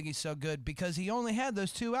 oh, Biggie's so good because he only had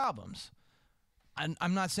those 2 albums.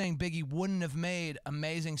 I'm not saying Biggie wouldn't have made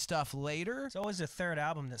amazing stuff later. It's always a 3rd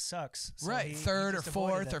album that sucks. So right, 3rd or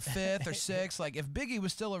 4th or 5th or 6th. Like if Biggie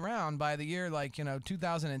was still around by the year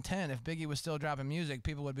 2010, if Biggie was still dropping music,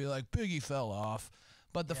 people would be like, Biggie fell off.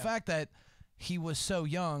 But the fact that he was so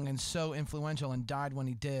young and so influential and died when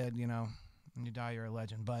he did, when you die, you're a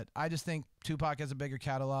legend. But I just think Tupac has a bigger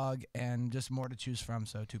catalog and just more to choose from,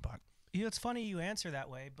 so Tupac. It's funny you answer that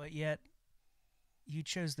way, but yet you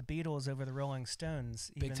chose the Beatles over the Rolling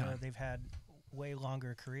Stones, even though they've had way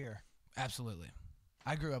longer career. Absolutely.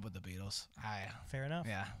 I grew up with the Beatles. Fair enough.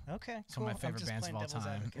 Yeah. Okay, It's one of my favorite bands of all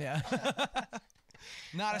time. Yeah.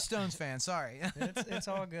 Not a Stones fan, sorry. It's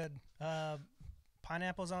all good.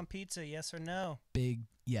 Pineapples on pizza, yes or no? Big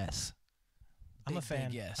yes. I'm a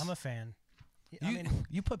fan. Big yes. I'm a fan.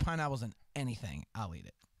 You put pineapples in anything, I'll eat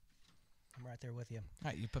it. I'm right there with you.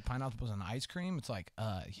 All right, you put pineapples in ice cream, it's like,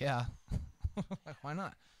 yeah. Why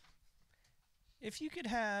not? If you could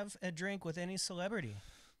have a drink with any celebrity,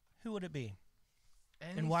 who would it be?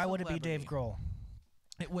 And why would it be Dave Grohl?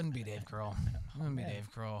 It wouldn't be Dave Grohl. It wouldn't be Dave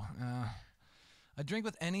Grohl. A drink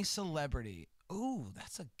with any celebrity. Ooh,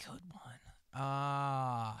 that's a good one.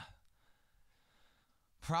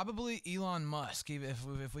 Probably Elon Musk, if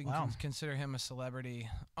we can consider him a celebrity.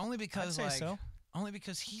 Only because only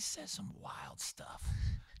because he says some wild stuff.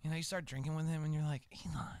 You start drinking with him and you're like,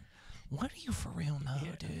 Elon, what do you for real know,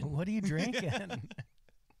 dude? What are you drinking?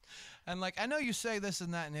 And like, I know you say this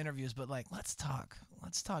and that in interviews, but like, let's talk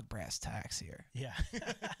brass tacks here. Yeah.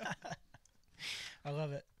 I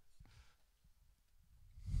love it.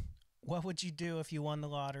 What would you do if you won the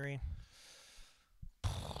lottery?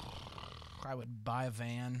 I would buy a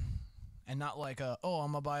van, and not like I'm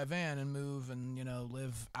gonna buy a van and move and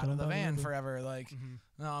live out of the van forever. Like,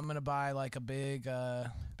 no, I'm gonna buy like a big,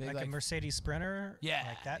 like a Mercedes Sprinter. Yeah,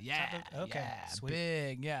 like that. Yeah, type of, okay, yeah, sweet.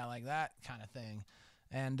 Big, yeah, like that kind of thing.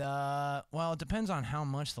 And well, it depends on how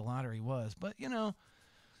much the lottery was, but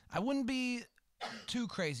I wouldn't be too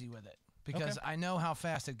crazy with it because I know how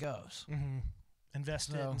fast it goes.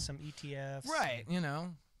 Invest it in some ETFs. Right,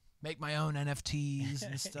 make my own NFTs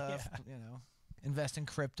and stuff. Invest in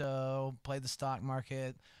crypto, play the stock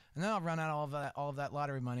market, and then I'll run out all of that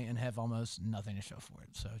lottery money and have almost nothing to show for it.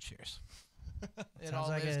 So cheers. It all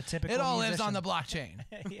like a typical. It all lives on the blockchain.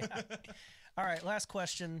 Yeah. All right, last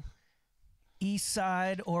question. East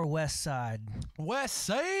side or west side? West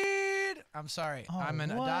side. I'm sorry. I'm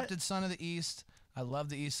an adopted son of the East. I love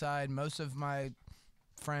the East side. Most of my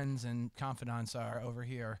friends and confidants are over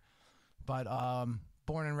here, but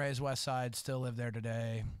born and raised West Side, still live there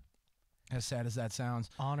today. As sad as that sounds.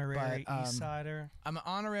 Honorary East Sider. I'm an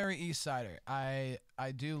honorary East Sider. I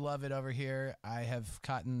do love it over here. I have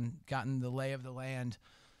gotten the lay of the land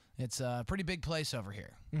It's a pretty big place over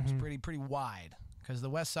here. It's pretty wide. Because the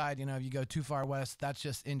west side, you know, if you go too far west, that's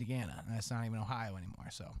just Indiana. And that's not even Ohio anymore.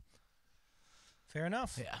 So, fair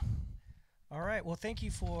enough. Yeah. All right. Well, thank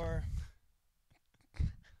you for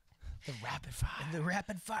the rapid fire. The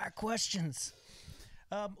rapid fire questions.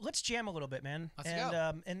 Let's jam a little bit, man. Let's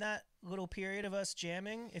go. In that little period of us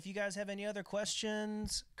jamming, if you guys have any other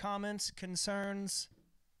questions, comments, concerns,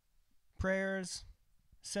 prayers,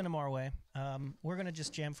 send them our way. We're going to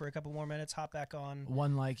just jam for a couple more minutes, hop back on.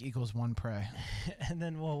 1 like equals 1 pray. And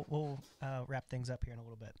then we'll wrap things up here in a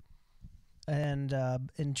little bit. And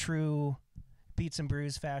in true Beats and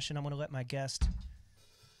Brews fashion, I'm going to let my guest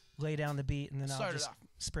lay down the beat, and then I'll just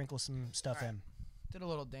sprinkle some stuff in. Did a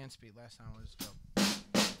little dance beat last time. We'll just go.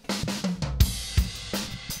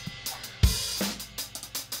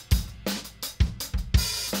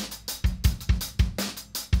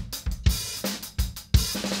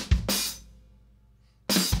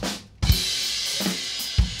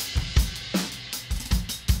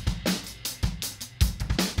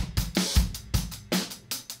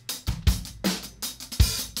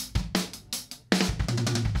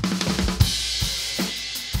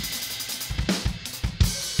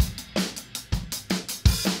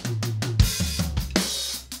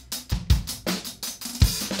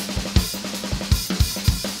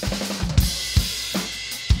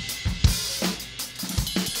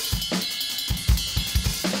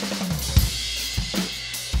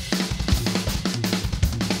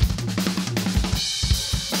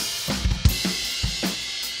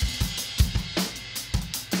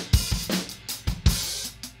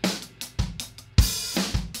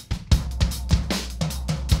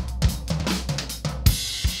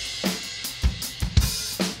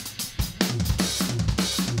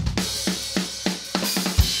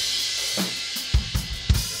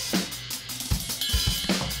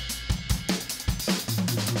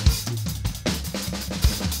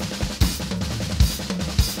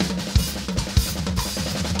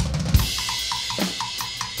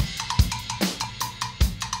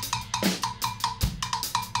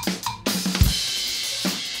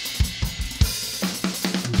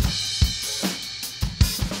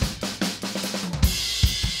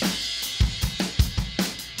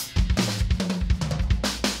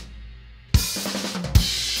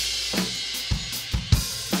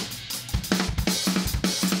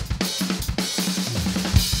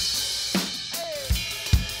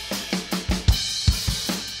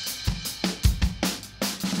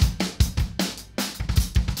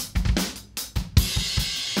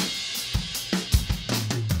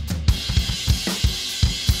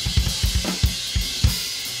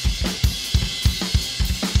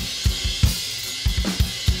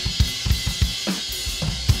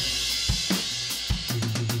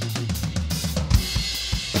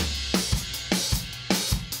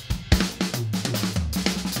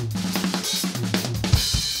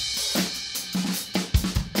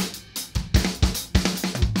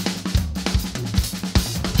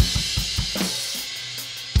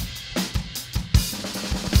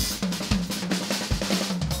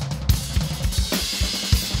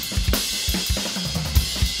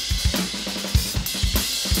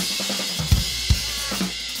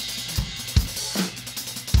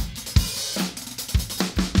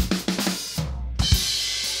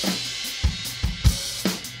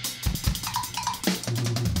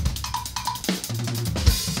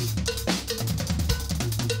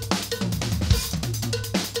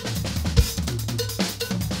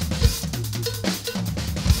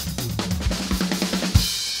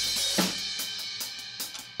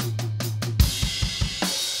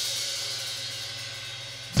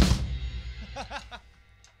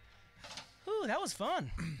 was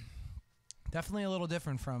fun. Definitely a little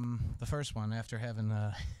different from the first one after having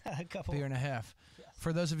a couple beer and a half. Yes.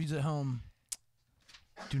 For those of you at home,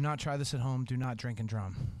 do not try this at home. Do not drink and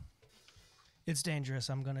drum. It's dangerous,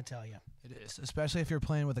 I'm going to tell you. It is, especially if you're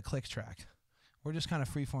playing with a click track. We're just kind of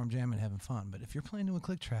freeform jamming, having fun. But if you're playing to a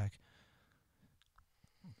click track,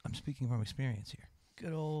 I'm speaking from experience here.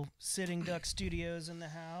 Good old Sitting Duck Studios in the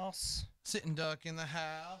house. Sitting Duck in the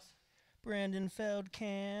house. Brandon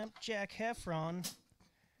Feldkamp, Jack Heffron.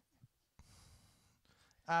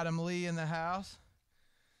 Adam Lee in the house.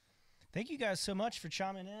 Thank you guys so much for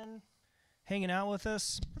chiming in, hanging out with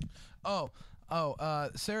us.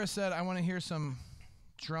 Sarah said, I want to hear some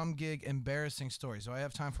drum gig embarrassing stories. Do I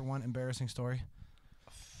have time for one embarrassing story?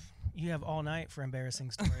 You have all night for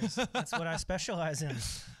embarrassing stories. That's what I specialize in.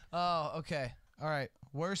 Oh, okay. All right.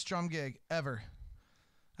 Worst drum gig ever.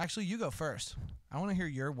 Actually, you go first. I want to hear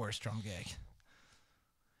your worst drum gig.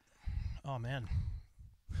 Oh, man.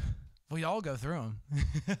 We all go through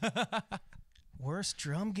them. Worst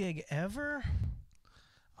drum gig ever?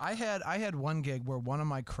 I had one gig where one of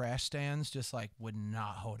my crash stands just like would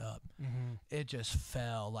not hold up. Mm-hmm. It just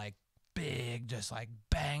fell like big, just like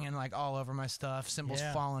banging like all over my stuff, cymbals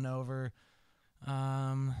falling over.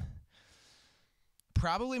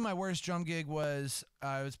 Probably my worst drum gig was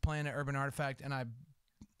I was playing at Urban Artifact and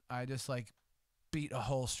I just like beat a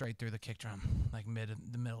hole straight through the kick drum, like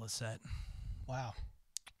the middle of the set. Wow.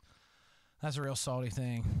 That's a real salty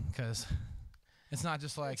thing because it's not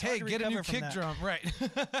just like, hey, get a new kick drum. Right.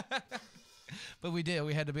 But we did.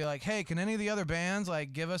 We had to be like, hey, can any of the other bands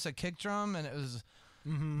like give us a kick drum? And it was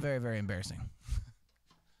very, very embarrassing.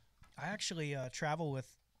 I actually travel with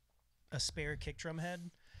a spare kick drum head.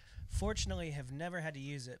 Fortunately, have never had to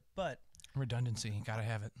use it, but redundancy, gotta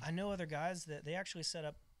have it. I know other guys that they actually set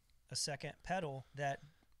up a second pedal that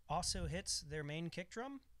also hits their main kick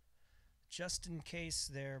drum, just in case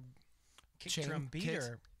their kick drum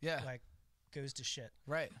beater like goes to shit.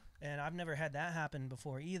 Right. And I've never had that happen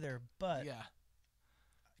before either, but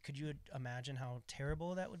could you imagine how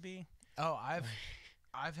terrible that would be? Oh,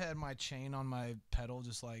 I've had my chain on my pedal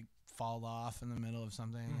just like fall off in the middle of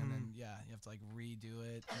something, and then you have to like redo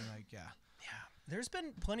it, and like there's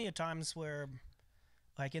been plenty of times where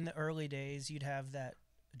like in the early days you'd have that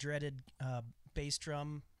dreaded bass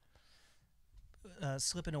drum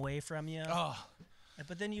slipping away from you,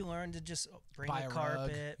 but then you learn to just bring a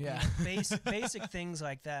carpet, basic things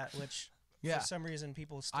like that, which for some reason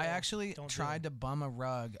people still I actually don't tried to bum a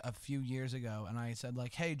rug a few years ago, and I said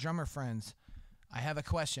like, hey, drummer friends, I have a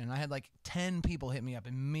question. I had like 10 people hit me up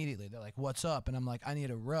immediately. They're like, what's up? And I'm like, I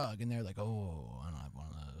need a rug. And they're like, oh, I don't have one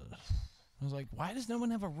of those. I was like, why does no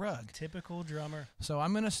one have a rug? Typical drummer. So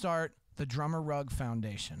I'm going to start the Drummer Rug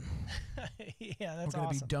Foundation. Yeah, that's awesome. We're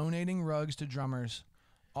going to be donating rugs to drummers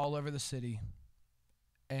all over the city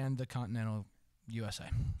and the continental USA.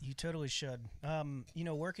 You totally should.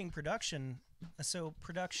 Working production. So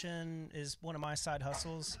production is one of my side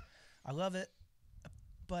hustles. I love it.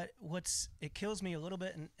 But it kills me a little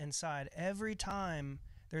bit inside. Every time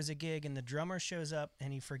there's a gig and the drummer shows up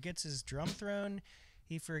and he forgets his drum throne,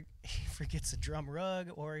 he forgets a drum rug,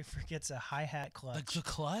 or he forgets a hi-hat clutch. The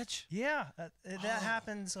clutch? Yeah, that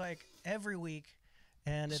happens like every week.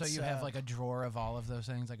 And so you have like a drawer of all of those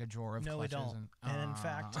things, like a drawer of clutches? No, we don't. And in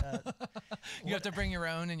fact, you have to bring your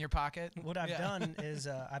own in your pocket. What I've done is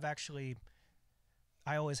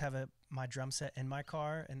I always have my drum set in my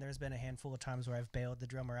car, and there's been a handful of times where I've bailed the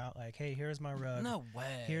drummer out, like, "Hey, here's my rug. No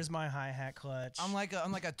way. Here's my hi-hat clutch." I'm like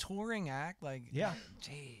a touring act, like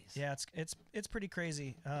jeez. Yeah, it's pretty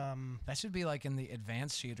crazy. That should be like in the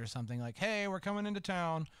advance sheet or something. Like, hey, we're coming into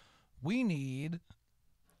town. We need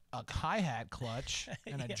a hi-hat clutch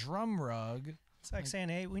and a drum rug. It's like saying,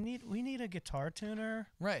 "Hey, we need a guitar tuner."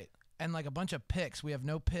 Right, and like a bunch of picks. We have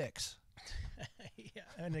no picks.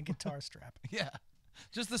 And a guitar strap. Yeah.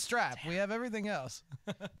 Just the strap. Damn. We have everything else.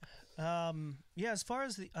 As far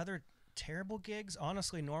as the other terrible gigs,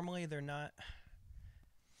 honestly, normally they're not.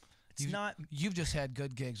 You've just had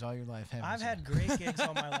good gigs all your life, haven't you? I've had great gigs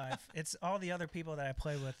all my life. It's all the other people that I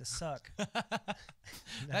play with that suck.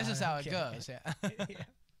 That's just how it goes.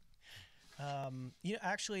 Yeah.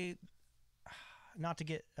 Actually, not to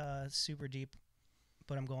get super deep,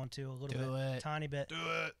 but I'm going to a little bit, tiny bit. Do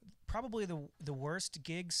it. Probably the worst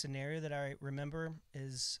gig scenario that I remember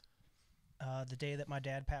is the day that my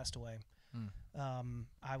dad passed away.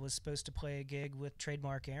 I was supposed to play a gig with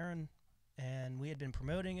Trademark Aaron, and we had been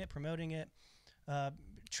promoting it.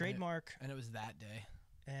 Trademark. And it was that day.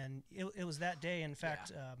 And it was that day. In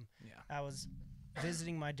fact, I was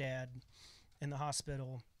visiting my dad in the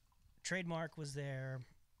hospital. Trademark was there.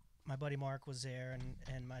 My buddy Mark was there,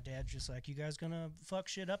 and my dad's just like, "You guys gonna fuck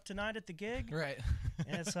shit up tonight at the gig?" Right.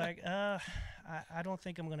 And it's like, I don't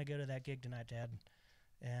think I'm gonna go to that gig tonight, Dad.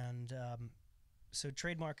 And so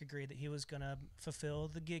Trademark agreed that he was gonna fulfill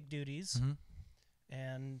the gig duties,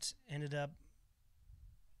 and ended up,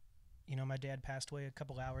 my dad passed away a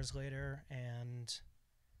couple hours later, and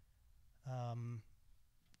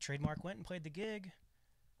Trademark went and played the gig,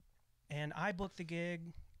 and I booked the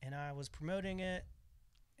gig, and I was promoting it.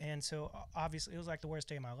 And so, obviously, it was like the worst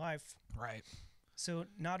day of my life. Right. So,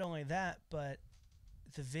 not only that, but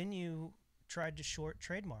the venue tried to short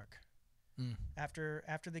Trademark after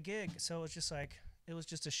the gig. So, it was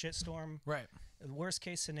just a shitstorm. Right. The worst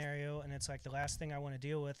case scenario. And it's like the last thing I want to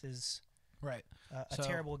deal with is a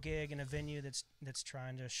terrible gig in a venue that's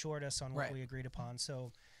trying to short us on what we agreed upon.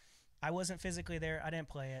 So, I wasn't physically there. I didn't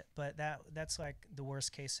play it. But that's like the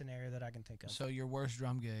worst case scenario that I can think of. So, your worst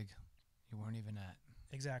drum gig, you weren't even at.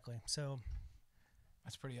 Exactly. So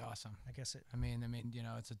that's pretty awesome. I guess it. I mean,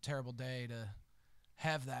 it's a terrible day to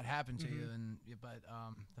have that happen to you. But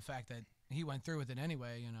the fact that he went through with it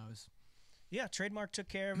anyway, is. Yeah, Trademark took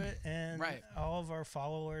care of it, and all of our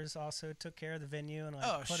followers also took care of the venue and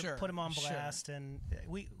put them on blast, and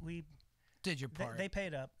we did your part. They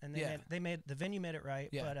paid up, and the venue made it right.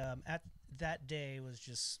 But at that day was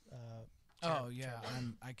just terrible.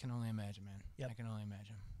 I can only imagine, man. Yep. I can only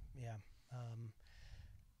imagine. Yeah.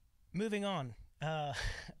 Moving on,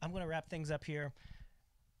 I'm going to wrap things up here,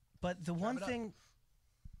 but the one thing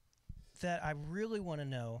that I really want to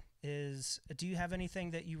know is, do you have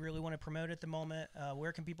anything that you really want to promote at the moment?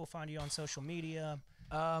 Where can people find you on social media?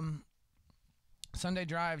 Sunday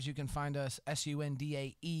Drives, you can find us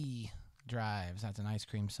SUNDAE Drives. That's an ice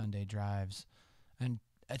cream Sunday Drives. And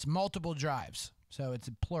it's multiple drives, so it's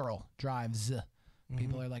a plural, drives.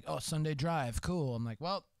 People are like, oh, Sunday Drive, cool. I'm like,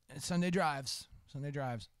 well, it's Sunday Drives. Sunday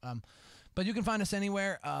Drives. But you can find us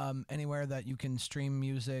anywhere that you can stream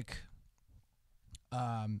music.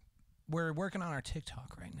 We're working on our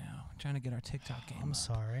TikTok right now. We're trying to get our TikTok game. I'm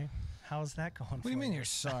sorry. How's that going? What do you mean you're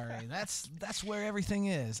sorry? That's where everything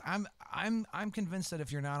is. I'm convinced that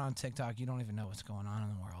if you're not on TikTok, you don't even know what's going on in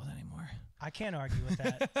the world anymore. I can't argue with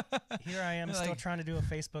that. Here I am still trying to do a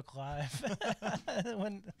Facebook Live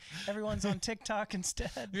when everyone's on TikTok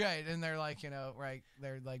instead. Right, and they're like,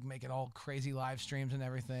 they're like making all crazy live streams and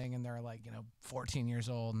everything, and they're like, 14 years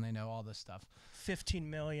old and they know all this stuff. 15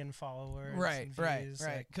 million followers. Right.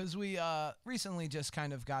 Because we recently just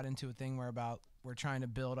kind of got into a thing where we're trying to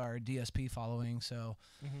build our DSP following, so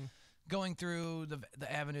going through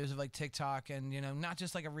the avenues of like TikTok and not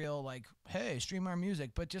just like a real like, hey, stream our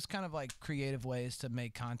music, but just kind of like creative ways to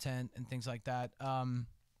make content and things like that.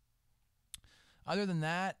 Other than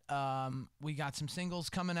that, we got some singles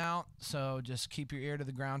coming out, so just keep your ear to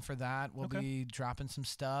the ground for that. We'll be dropping some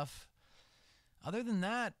stuff. Other than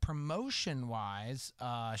that, promotion-wise,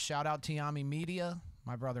 shout out to Yami Media,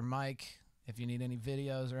 my brother Mike. If you need any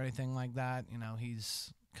videos or anything like that,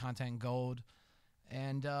 he's content gold.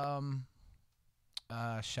 And shout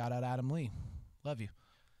out Adam Lee. Love you.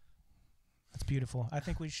 That's beautiful. I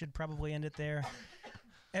think we should probably end it there.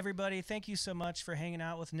 Everybody, thank you so much for hanging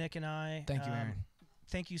out with Nick and I. Thank you, Aaron.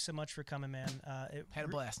 Thank you so much for coming, man. Had a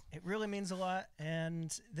blast. It really means a lot.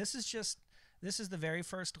 And this is the very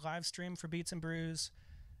first live stream for Beats and Brews.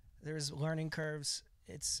 There's learning curves.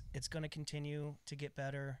 It's going to continue to get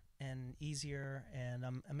better and easier, and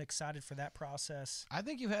I'm excited for that process. I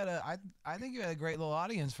think you had a great little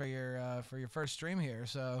audience for your first stream here.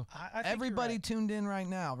 So everybody tuned in right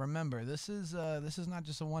now. Remember, this is not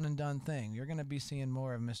just a one and done thing. You're going to be seeing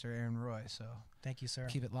more of Mr. Aaron Roy. So thank you, sir.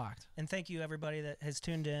 Keep it locked. And thank you everybody that has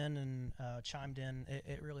tuned in and chimed in.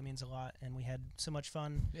 It really means a lot, and we had so much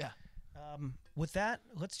fun. Yeah. With that,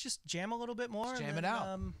 let's just jam a little bit more. Jam it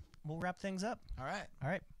out. We'll wrap things up. All right. All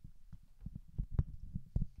right.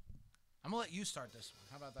 I'm going to let you start this one.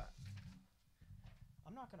 How about that?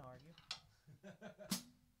 I'm not going to argue.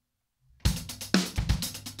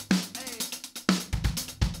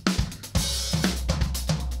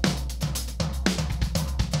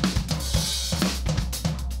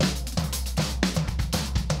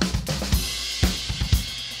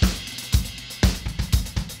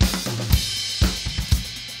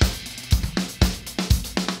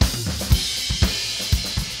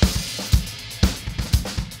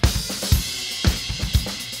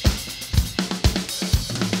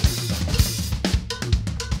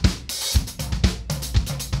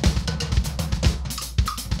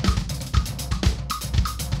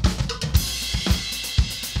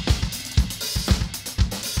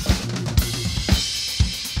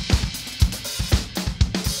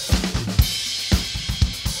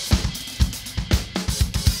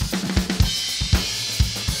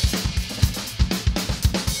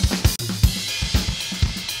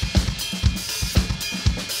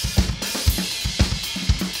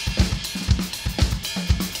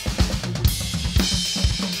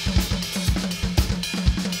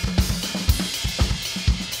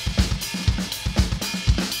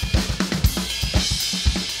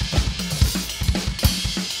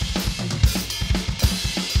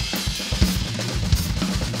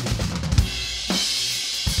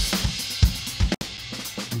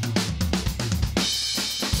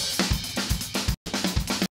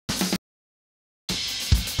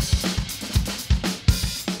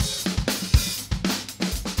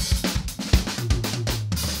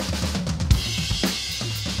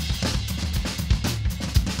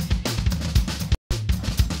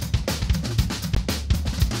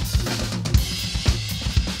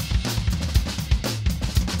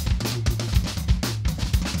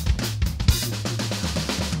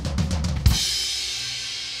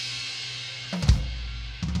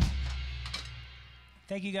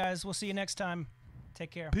 Thank you guys. We'll see you next time.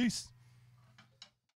 Take care. Peace.